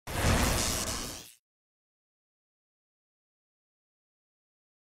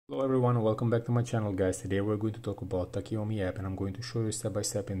Hello everyone, welcome back to my channel guys. Today we're going to talk about Tachiyomi app and I'm going to show you step by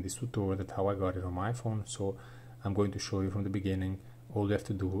step in this tutorial that how I got it on my iPhone. So I'm going to show you from the beginning all you have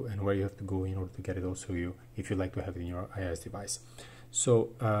to do and where you have to go in order to get it also you if you'd like to have it in your iOS device.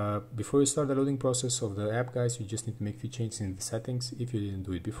 So before you start the loading process of the app guys, you just need to make a few changes in the settings if you didn't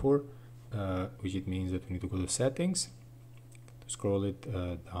do it before, which it means that we need to go to settings, scroll it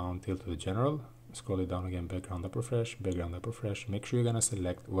down till to the general. Scroll it down again, background upper fresh, make sure you're gonna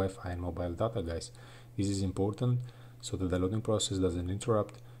select Wi-Fi and mobile data guys. This is important so that the loading process doesn't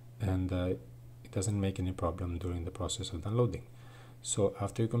interrupt and it doesn't make any problem during the process of downloading. So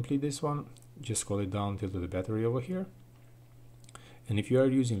after you complete this one, just scroll it down till to the battery over here, and if you are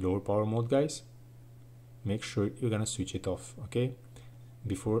using lower power mode guys, make sure you're gonna switch it off, okay,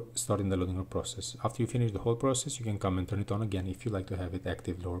 before starting the loading process. After you finish the whole process, you can come and turn it on again if you like to have it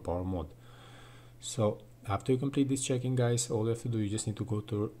active lower power mode. So after you complete this checking guys, all you have to do, you just need to go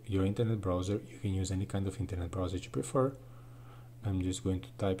to your internet browser. You can use any kind of internet browser you prefer. I'm just going to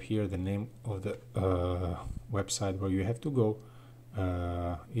type here the name of the website where you have to go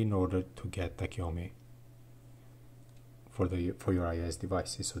in order to get Tachiyomi for your iOS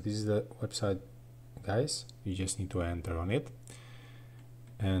devices. So this is the website guys, you just need to enter on it,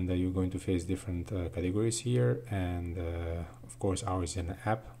 and you're going to face different categories here, and of course ours is an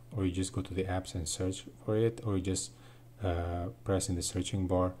app, or you just go to the apps and search for it, or you just press in the searching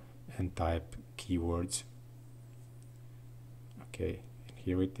bar and type keywords. Okay, and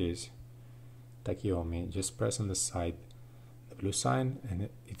here it is, Tachiyomi. Just press on the side the blue sign and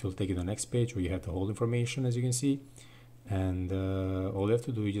it will take you to the next page where you have the whole information, as you can see, and all you have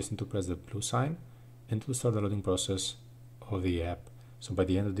to do, you just need to press the blue sign and to start the loading process of the app. So by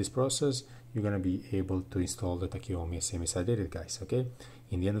the end of this process, you're gonna be able to install the Tachiyomi same as I did it guys, okay?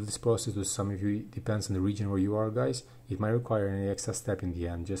 In the end of this process, to some of you, it depends on the region where you are guys, it might require any extra step in the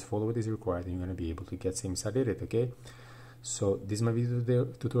end. Just follow what is required and you're gonna be able to get same as I did it, okay? So this is my video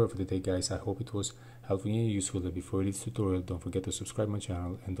tutorial for today guys. I hope it was helpful and useful. Before you leave this tutorial, don't forget to subscribe my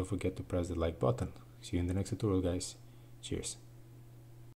channel and don't forget to press the like button. See you in the next tutorial guys. Cheers.